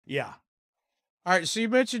Yeah. All right, so you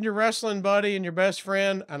mentioned your wrestling buddy and your best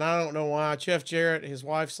friend, and I don't know why. Jeff Jarrett, his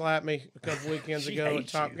wife slapped me a couple weekends She ago at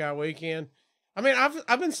hates Top you. Guy Weekend. I mean,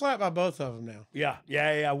 I've been slapped by both of them now. Yeah.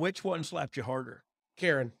 Yeah. Yeah. Which one slapped you harder?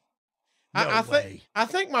 Karen, No I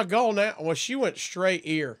think way. my goal now. Well, she went straight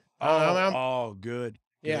ear. Oh, I'm oh, good.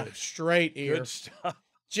 yeah, Good. straight Good ear. stuff.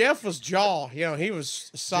 Jeff was jaw. You know, he was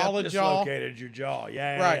Jeff solid jaw. dislocated your jaw.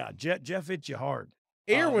 Yeah. Yeah. Right. Yeah. Jeff hit you hard.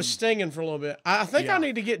 Ear was stinging for a little bit. I think I Yeah.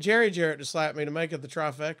 need to get Jerry Jarrett to slap me to make it the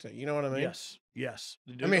trifecta. You know what I mean? Yes. Yes.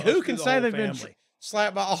 I mean, Let's who do can the say whole they've been family.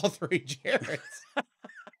 slapped by all three Jarretts?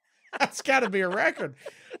 That's got to be a record.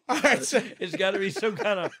 All right, so It's got to be some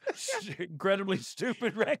kind of incredibly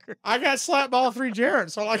stupid record. I got slapped by all three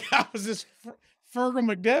Jarretts. So like I was this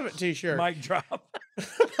Fergal McDevitt T-shirt. Mic drop.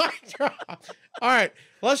 Mic drop. All right,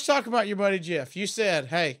 let's talk about your buddy Jeff. You said,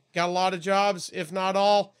 hey, got a lot of jobs, if not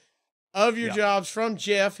all of your Yep. jobs from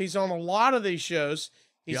Jeff. He's on a lot of these shows.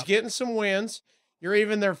 He's Yep. getting some wins. You're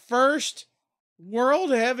even their first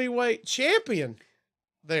world heavyweight champion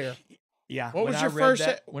there. Yeah. What when was I your read first?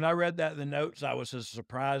 that, when I read that in the notes, I was as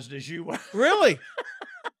surprised as you were. Really?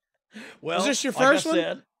 Well, Was this your like first I one?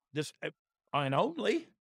 said, this and only.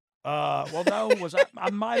 Well, no,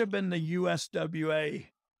 I might have been the USWA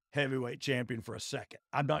heavyweight champion for a second.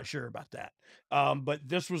 I'm not sure about that. But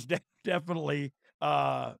this was definitely.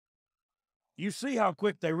 You see how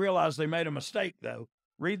quick they realized they made a mistake, though.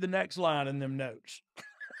 Read the next line in them notes.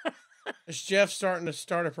 Is Jeff starting to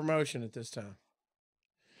start a promotion at this time?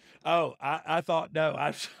 Oh, I thought no.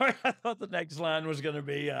 I'm sorry. I thought the next line was going to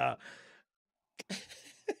be.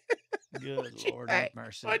 Good Lord have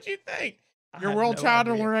mercy. What'd you think? I Your had world no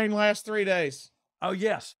title idea. reign lasts 3 days. Oh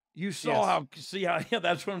yes, you saw how. Yeah,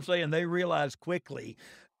 that's what I'm saying. They realized quickly.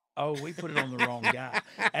 Oh, we put it on the wrong guy.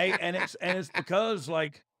 Hey, and it's because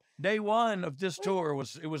like day one of this tour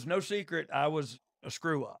it was no secret I was a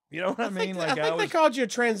screw up. You know what I mean? I think they called you a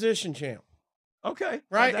transition champ, okay,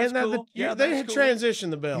 right? That's And cool. Yeah, they that's had cool.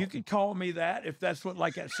 transitioned the belt. You could call me that if that's what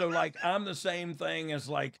like so like I'm the same thing as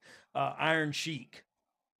like Iron Sheik,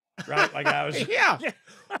 right? Like I was. Yeah.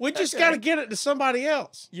 We just got to get it to somebody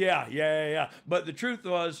else. Yeah. But the truth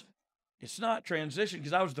was, it's not transition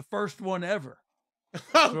because I was the first one ever.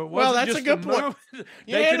 So it Well, wasn't that's a just good point. move.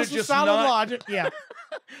 Yeah, They could that's have a just solid not. logic. Yeah.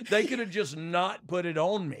 They could have just not put it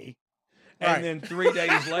on me. Right. And then 3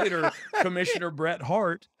 days later, Commissioner Bret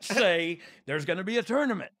Hart say there's going to be a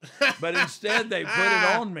tournament. But instead, they put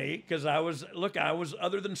it on me because I was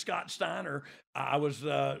other than Scott Steiner, I was,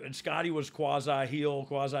 and Scotty was quasi heel,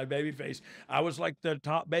 quasi babyface. I was like the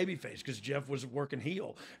top babyface because Jeff was working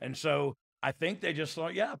heel. And so I think they just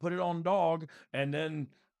thought, yeah, put it on Dogg. And then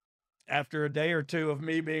after a day or two of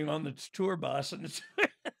me being on the tour bus and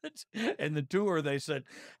the tour, they said,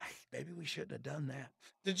 hey, maybe we shouldn't have done that.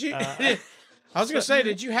 Did you? I was going to say,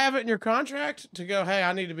 did you have it in your contract to go, hey,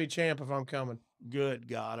 I need to be champ if I'm coming? Good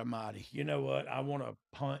God Almighty. You know what? I want to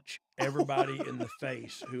punch everybody in the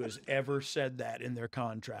face who has ever said that in their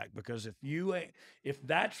contract, because if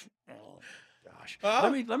that's, oh gosh,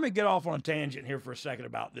 let me get off on a tangent here for a second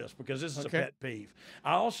about this, because this is a pet peeve.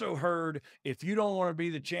 I also heard if you don't want to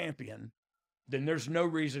be the champion, then there's no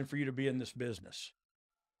reason for you to be in this business.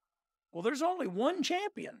 Well, there's only one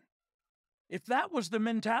champion. If that was the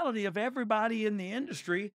mentality of everybody in the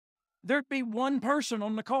industry, there'd be one person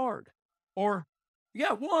on the card. Or,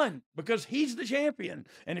 yeah, one, because he's the champion.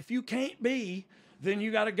 And if you can't be, then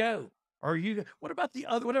you got to go. Or what about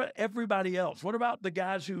everybody else? What about the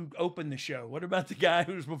guys who opened the show? What about the guy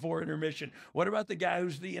who's before intermission? What about the guy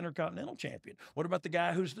who's the Intercontinental Champion? What about the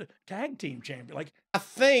guy who's the tag team champion? Like, I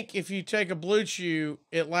think if you take a Blue Chew,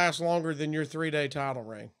 it lasts longer than your 3-day title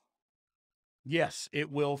reign. yes,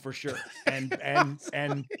 it will for sure.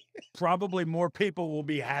 And probably more people will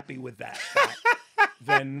be happy with that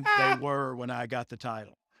than they were when I got the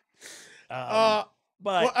title.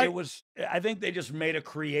 But I think they just made a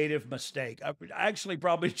creative mistake. Actually,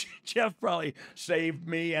 probably Jeff probably saved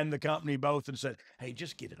me and the company both and said, hey,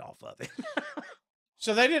 just get it off of it.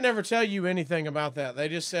 So they didn't ever tell you anything about that. They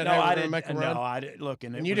just said, No, hey, we're I going to didn't. make a run. No, I didn't. Look,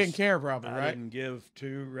 and you didn't care probably, I right? didn't give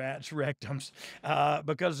two rats rectums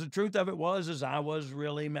because the truth of it is I was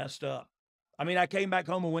really messed up. I mean, I came back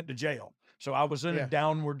home and went to jail. So I was in a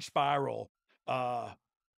downward spiral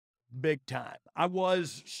big time. I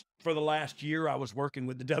was, for the last year I was working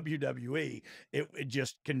with the WWE, it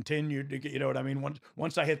just continued to get, you know what I mean?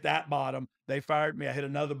 Once I hit that bottom, they fired me. I hit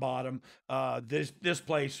another bottom. This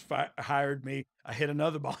place hired me. I hit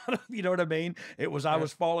another bottom. You know what I mean? I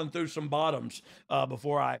was falling through some bottoms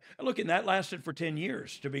before and that lasted for 10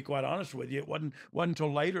 years, to be quite honest with you. It wasn't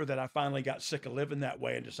until later that I finally got sick of living that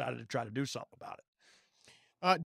way and decided to try to do something about it.